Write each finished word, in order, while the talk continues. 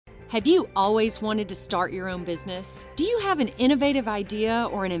Have you always wanted to start your own business? Do you have an innovative idea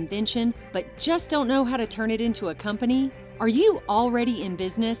or an invention, but just don't know how to turn it into a company? Are you already in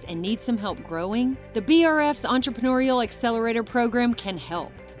business and need some help growing? The BRF's Entrepreneurial Accelerator Program can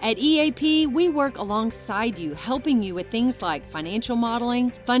help. At EAP, we work alongside you, helping you with things like financial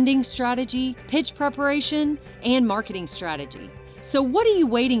modeling, funding strategy, pitch preparation, and marketing strategy. So what are you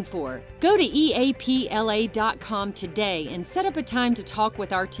waiting for? Go to eapla.com today and set up a time to talk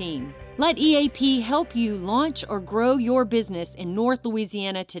with our team. Let EAP help you launch or grow your business in North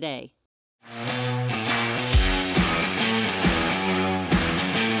Louisiana today.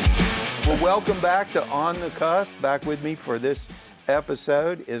 Well, welcome back to On the Cusp. Back with me for this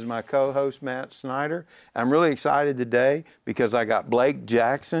episode is my co-host, Matt Snyder. I'm really excited today because I got Blake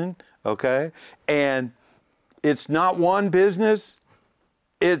Jackson, okay? And it's not one business,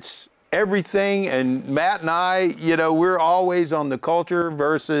 it's everything. And Matt and I, we're always on the culture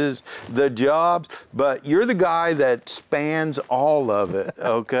versus the jobs, but you're the guy that spans all of it,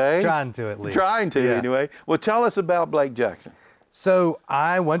 okay? Trying to, at least. Anyway. Well, tell us about Blake Jackson. So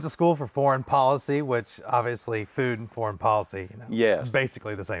I went to school for foreign policy, which obviously food and foreign policy, yes,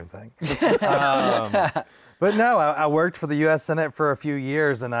 basically the same thing. But no, I worked for the U.S. Senate for a few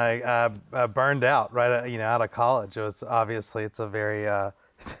years, and I burned out out of college. It was obviously it's a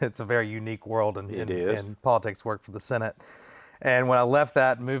very unique world in politics. Work for the Senate, and when I left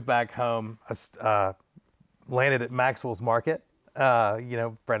that and moved back home, I landed at Maxwell's Market. A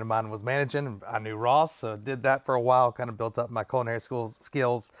friend of mine was managing, and I knew Ross, so did that for a while. Kind of built up my culinary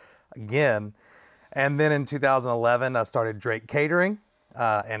skills again, and then in 2011 I started Drake Catering.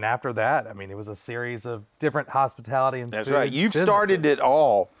 And after that, it was a series of different hospitality and That's food right. You've businesses. Started it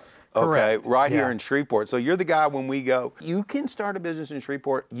all, okay, Correct. right here in Shreveport. So you're the guy when we go, you can start a business in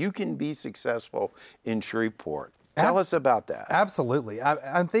Shreveport, you can be successful in Shreveport. Tell us about that. Absolutely.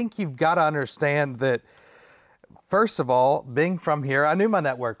 I think you've got to understand that, first of all, being from here, I knew my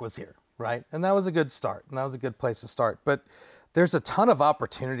network was here, right? And that was a good start, and that was a good place to start. But there's a ton of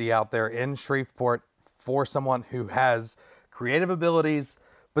opportunity out there in Shreveport for someone who has creative abilities,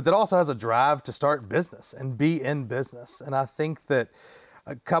 but that also has a drive to start business and be in business. And I think that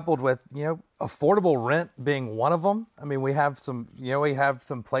coupled with, affordable rent being one of them. We have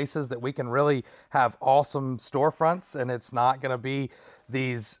some places that we can really have awesome storefronts, and it's not going to be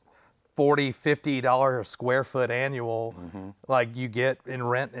these $40, $50 a square foot annual like you get in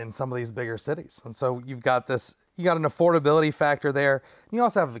rent in some of these bigger cities. And so you got an affordability factor there. You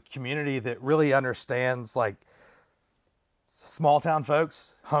also have a community that really understands small town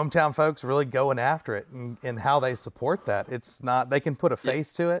folks, hometown folks really going after it and how they support that. It's not, they can put a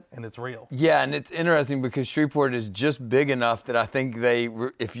face to it and it's real. Yeah, and it's interesting because Shreveport is just big enough that I think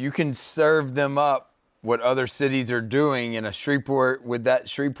if you can serve them up what other cities are doing in a Shreveport with that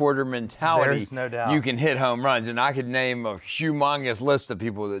Shreveporter mentality, there's no doubt you can hit home runs. And I could name a humongous list of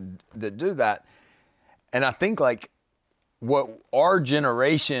people that do that. And I think what our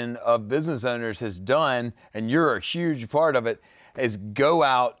generation of business owners has done, and you're a huge part of it, is go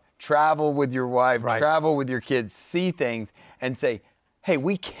out, travel with your wife, travel with your kids, see things, and say, hey,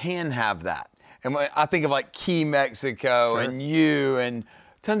 we can have that. And I think of Key Mexico and you and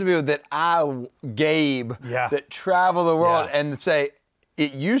tons of people that Gabe, that travel the world and say,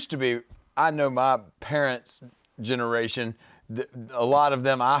 it used to be, I know my parents' generation, a lot of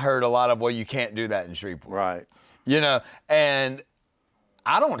them, I heard a lot of, well, you can't do that in Shreveport. Right. And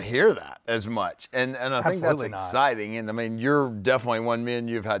I don't hear that as much. And I think that's exciting. And you're definitely one man.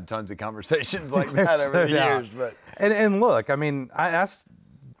 You've had tons of conversations like that over the years. But And look, I asked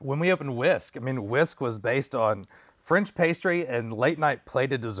when we opened Whisk, Whisk was based on French pastry and late night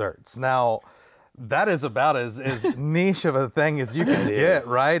plated desserts. Now, that is about as niche of a thing as you can get,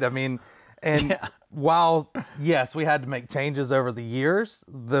 right? While, yes, we had to make changes over the years,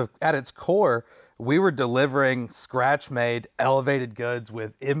 at its core, we were delivering scratch-made, elevated goods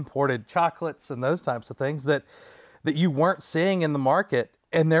with imported chocolates and those types of things that you weren't seeing in the market.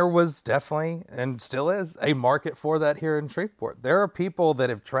 And there was definitely, and still is, a market for that here in Shreveport. There are people that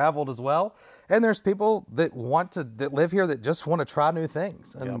have traveled as well, and there's people that live here that just want to try new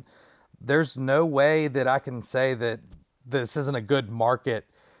things. And there's no way that I can say that this isn't a good market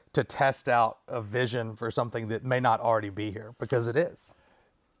to test out a vision for something that may not already be here, because it is.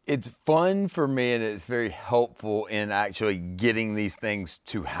 It's fun for me, and it's very helpful in actually getting these things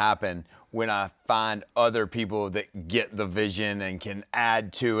to happen when I find other people that get the vision and can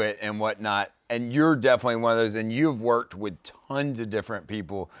add to it and whatnot. And you're definitely one of those, and you've worked with tons of different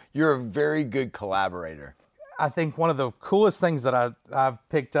people. You're a very good collaborator. I think one of the coolest things that I've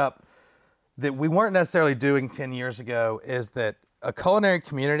picked up that we weren't necessarily doing 10 years ago is that a culinary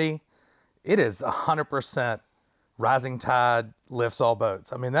community, it is 100% rising tide lifts all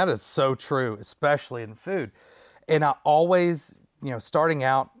boats. I mean, that is so true, especially in food. And I always, starting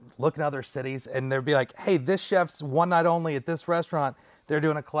out, looking at other cities, and they'd be like, hey, this chef's one night only at this restaurant. They're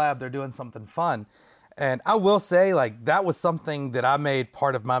doing a collab. They're doing something fun. And I will say, like, that was something that I made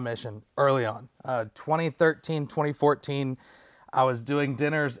part of my mission early on. 2013, 2014, I was doing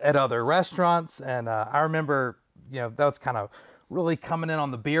dinners at other restaurants. And I remember, that was kind of really coming in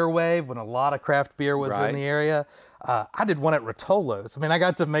on the beer wave when a lot of craft beer was in the area. I did one at Rotolo's. I mean, I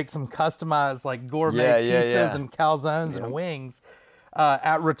got to make some customized, like, gourmet pizzas and calzones and wings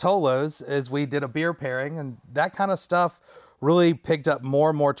at Rotolo's as we did a beer pairing. And that kind of stuff really picked up more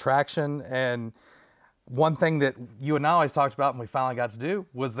and more traction. And one thing that you and I always talked about and we finally got to do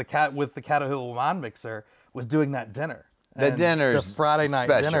was the Catahoula wine mixer was doing that dinner. The dinner's the Friday night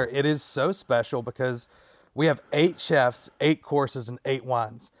special. dinner. It is so special because we have 8 chefs, 8 courses, and 8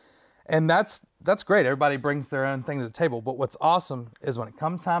 wines. And that's great. Everybody brings their own thing to the table. But what's awesome is when it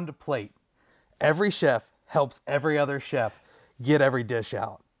comes time to plate, every chef helps every other chef get every dish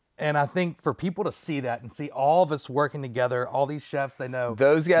out. And I think for people to see that and see all of us working together, all these chefs they know.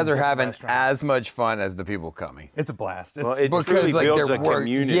 Those guys are having as much fun as the people coming. It's a blast. It's, Well, it truly builds a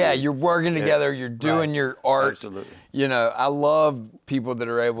community. Yeah, you're working together. You're doing your art. Absolutely. I love people that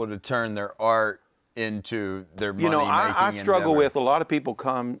are able to turn their art into their money making I struggle endeavor. with a lot of people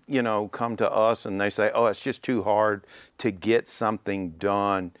come to us and they say, oh, it's just too hard to get something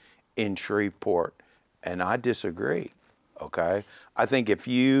done in Shreveport. And I disagree, okay? I think if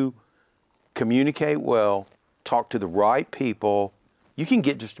you communicate well, talk to the right people, you can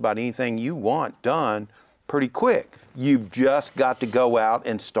get just about anything you want done pretty quick. You've just got to go out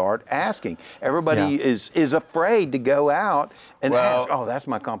and start asking. Everybody is afraid to go out and ask, oh, that's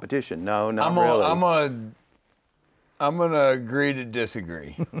my competition. No, not really. I'm gonna agree to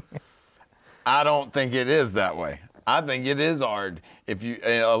disagree. I don't think it is that way. I think it is hard if you,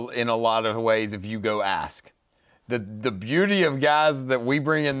 in a lot of ways, if you go ask. The beauty of guys that we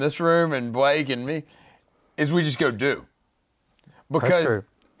bring in this room and Blake and me is we just go do. Because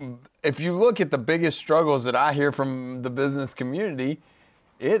if you look at the biggest struggles that I hear from the business community,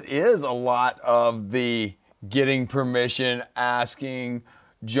 it is a lot of the getting permission, asking,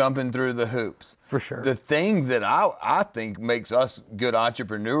 jumping through the hoops. For sure. The things that I think makes us good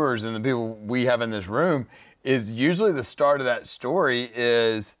entrepreneurs and the people we have in this room is usually the start of that story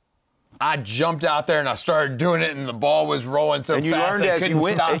is I jumped out there and I started doing it and the ball was rolling so fast I couldn't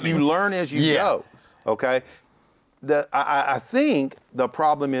stop me. You learn as you go, okay? I think the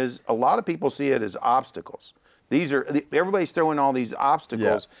problem is a lot of people see it as obstacles. Everybody's throwing all these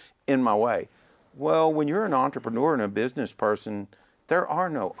obstacles in my way. Well, when you're an entrepreneur and a business person, there are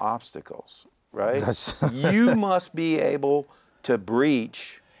no obstacles, right? You must be able to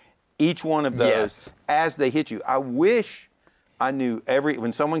breach each one of those as they hit you. I wish I knew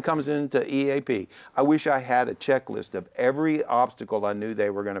when someone comes into EAP, I wish I had a checklist of every obstacle I knew they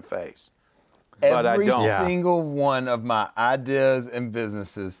were going to face. But I don't. Every single one of my ideas and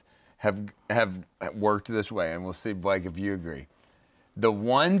businesses have worked this way, and we'll see, Blake, if you agree. The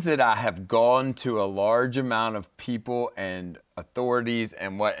ones that I have gone to a large amount of people and authorities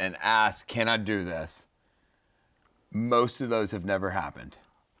and asked, can I do this? Most of those have never happened.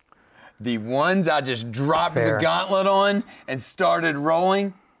 The ones I just dropped the gauntlet on and started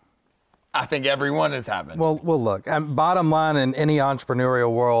rolling, I think every one has happened. Well, look, bottom line in any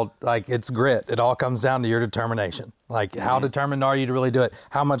entrepreneurial world, like it's grit. It all comes down to your determination. Like how determined are you to really do it?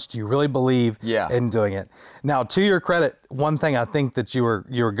 How much do you really believe in doing it? Now, to your credit, one thing I think that you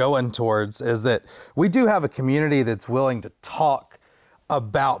were going towards is that we do have a community that's willing to talk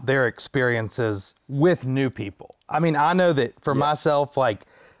about their experiences with new people. I mean, I know that for myself, like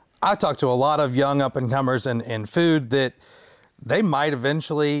I talk to a lot of young up-and-comers in food that they might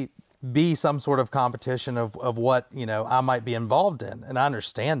eventually be some sort of competition of what, I might be involved in. And I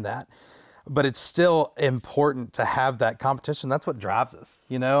understand that. But it's still important to have that competition. That's what drives us,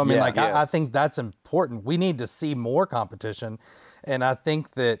 I think that's important. We need to see more competition. And I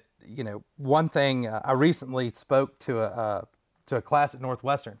think that, one thing, I recently spoke to a class at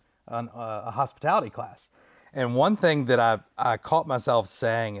Northwestern, on a hospitality class. And one thing that I caught myself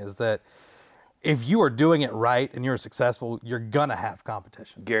saying is that if you are doing it right and you're successful, you're gonna have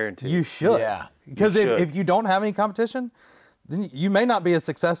competition. Guaranteed. You should. Yeah. Because if you don't have any competition, then you may not be as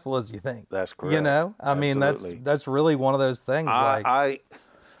successful as you think. That's correct. I mean, that's really one of those things. I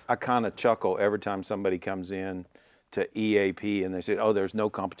kind of chuckle every time somebody comes in to EAP and they say, oh, there's no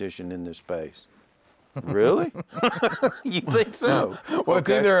competition in this space. Really? You think so? Well, it's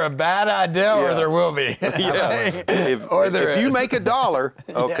either a bad idea or there will be. Yeah. If you make $1,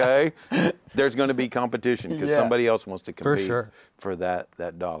 okay, there's going to be competition because somebody else wants to compete for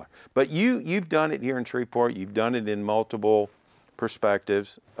that dollar. But you've done it here in Shreveport. You've done it in multiple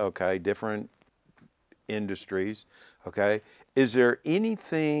perspectives, okay, different industries, okay. Is there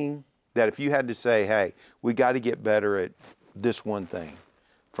anything that if you had to say, hey, we got to get better at this one thing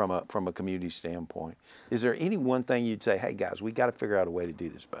from a community standpoint, is there any one thing you'd say, hey guys, we got to figure out a way to do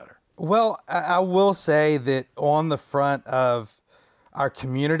this better? Well, I will say that on the front of our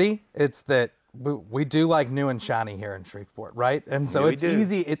community, it's that we do like new and shiny here in Shreveport, right? And so it's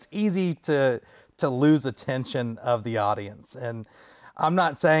easy to lose attention of the audience. And I'm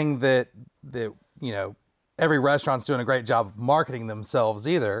not saying that every restaurant's doing a great job of marketing themselves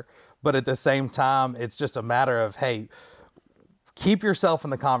either, but at the same time, it's just a matter of, hey, keep yourself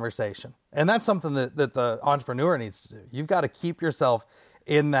in the conversation. And that's something that the entrepreneur needs to do. You've got to keep yourself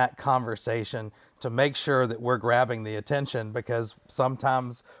in that conversation to make sure that we're grabbing the attention, because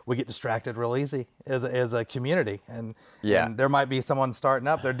sometimes we get distracted real easy as a community. And there might be someone starting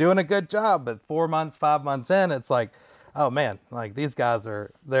up, they're doing a good job, but 4 months, 5 months in, it's like, oh man, like these guys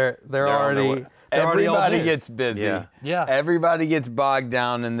they're already everybody gets busy. Yeah. Everybody gets bogged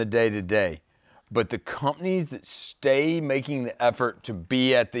down in the day-to-day. But the companies that stay making the effort to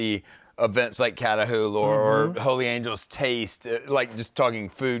be at the events like Catahoula or Holy Angels Taste, like just talking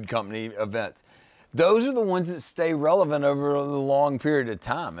food company events, those are the ones that stay relevant over a long period of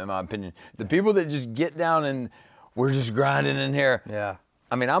time, in my opinion. The people that just get down and we're just grinding in here. Yeah.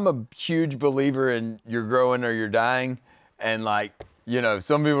 I mean, I'm a huge believer in you're growing or you're dying. And like,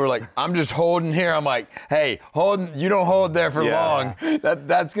 some people are like, I'm just holding here. I'm like, hey, you don't hold there for long.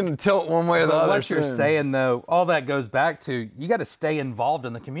 That's going to tilt one way or the other. What you're saying, though, all that goes back to you got to stay involved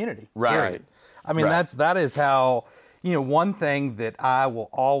in the community. Right. Period. I mean, that is how, one thing that I will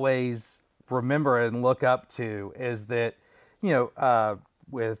always remember and look up to is that,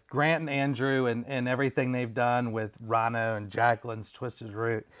 with Grant and Andrew and everything they've done with Rhino and Jacqueline's Twisted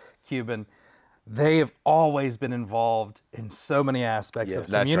Root, Cuban, they have always been involved in so many aspects of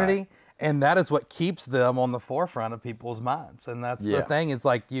community. Right. And that is what keeps them on the forefront of people's minds. And that's the thing is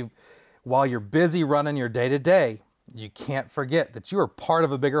like while you're busy running your day to day, you can't forget that you are part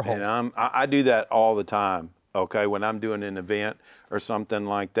of a bigger whole. And I do that all the time. Okay. When I'm doing an event or something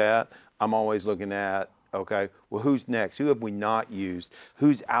like that, I'm always looking at, okay, well, who's next? Who have we not used?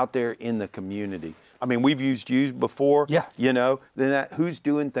 Who's out there in the community? I mean, we've used you before. Yeah. Then who's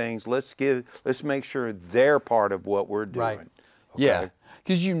doing things? Let's make sure they're part of what we're doing. Right. Okay? Yeah.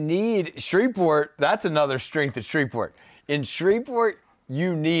 Because you need Shreveport. That's another strength of Shreveport. In Shreveport,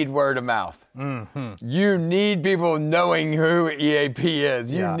 you need word of mouth. Mm-hmm. You need people knowing who EAP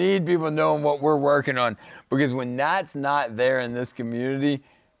is. You need people knowing what we're working on. Because when that's not there in this community,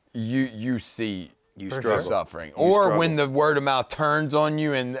 you see suffering. Or when the word of mouth turns on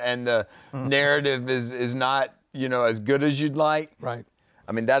you and the narrative is not, as good as you'd like. Right.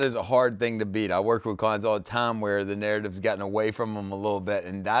 I mean, that is a hard thing to beat. I work with clients all the time where the narrative's gotten away from them a little bit,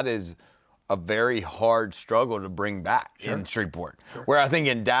 and that is a very hard struggle to bring back in Shreveport. Sure. Where I think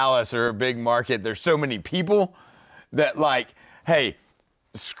in Dallas or a big market, there's so many people that like, hey,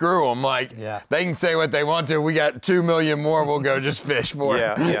 screw them. Like, they can say what they want to. We got 2 million more. We'll go just fish for it.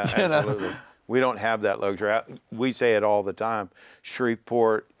 Yeah, absolutely. We don't have that luxury. We say it all the time.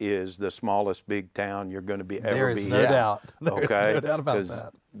 Shreveport is the smallest big town you're going to be ever be. There is no doubt. There is no doubt about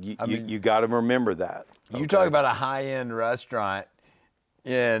that. You got to remember that. You talk about a high-end restaurant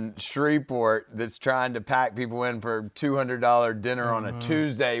in Shreveport that's trying to pack people in for a $200 dinner on a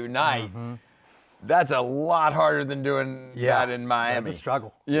Tuesday night. That's a lot harder than doing that in Miami. That's a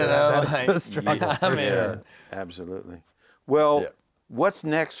struggle. That's a struggle. I mean, sure. Absolutely. Well, what's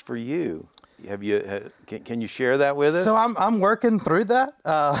next for you? Can you share that with us? So I'm working through that,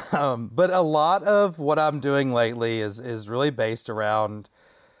 but a lot of what I'm doing lately is really based around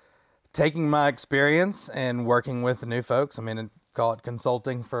taking my experience and working with new folks. I mean, call it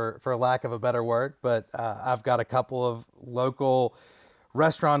consulting for lack of a better word, but I've got a couple of local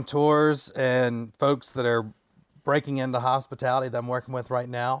restaurateurs and folks that are breaking into hospitality that I'm working with right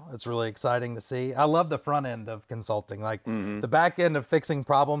now. It's really exciting to see. I love the front end of consulting, like the back end of fixing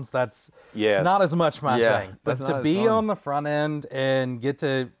problems. That's not as much my thing, but to be on the front end and get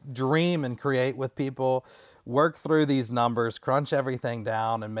to dream and create with people, work through these numbers, crunch everything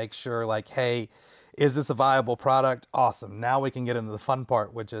down and make sure like, hey, is this a viable product? Awesome. Now we can get into the fun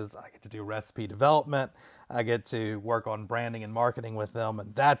part, which is I get to do recipe development. I get to work on branding and marketing with them,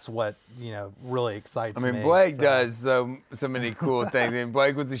 and that's what really excites me. I mean, Blake does so many cool things. And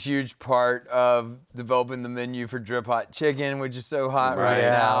Blake was a huge part of developing the menu for Drip Hot Chicken, which is so hot right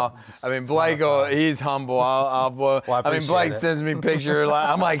now. Just I mean, Blake, he's humble. I'll blow. Well, I mean, Blake sends me a picture.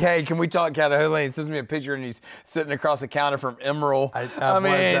 I'm like, hey, can we talk Catahoula? He sends me a picture, and he's sitting across the counter from Emerald.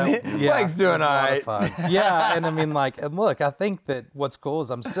 Blake's doing all right. Yeah, and I mean, and look, I think that what's cool is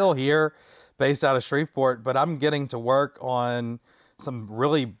I'm still here, based out of Shreveport, but I'm getting to work on some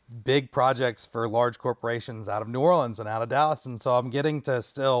really big projects for large corporations out of New Orleans and out of Dallas. And so I'm getting to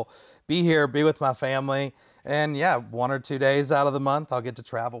still be here, be with my family. And 1 or 2 days out of the month, I'll get to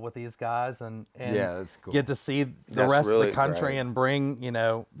travel with these guys and that's cool. get to see the rest of the country and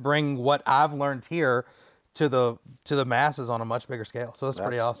bring what I've learned here to the masses on a much bigger scale. So that's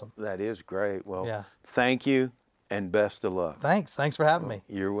pretty awesome. That is great. Well, thank you and best of luck. Thanks for having me.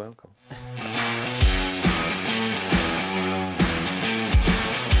 You're welcome.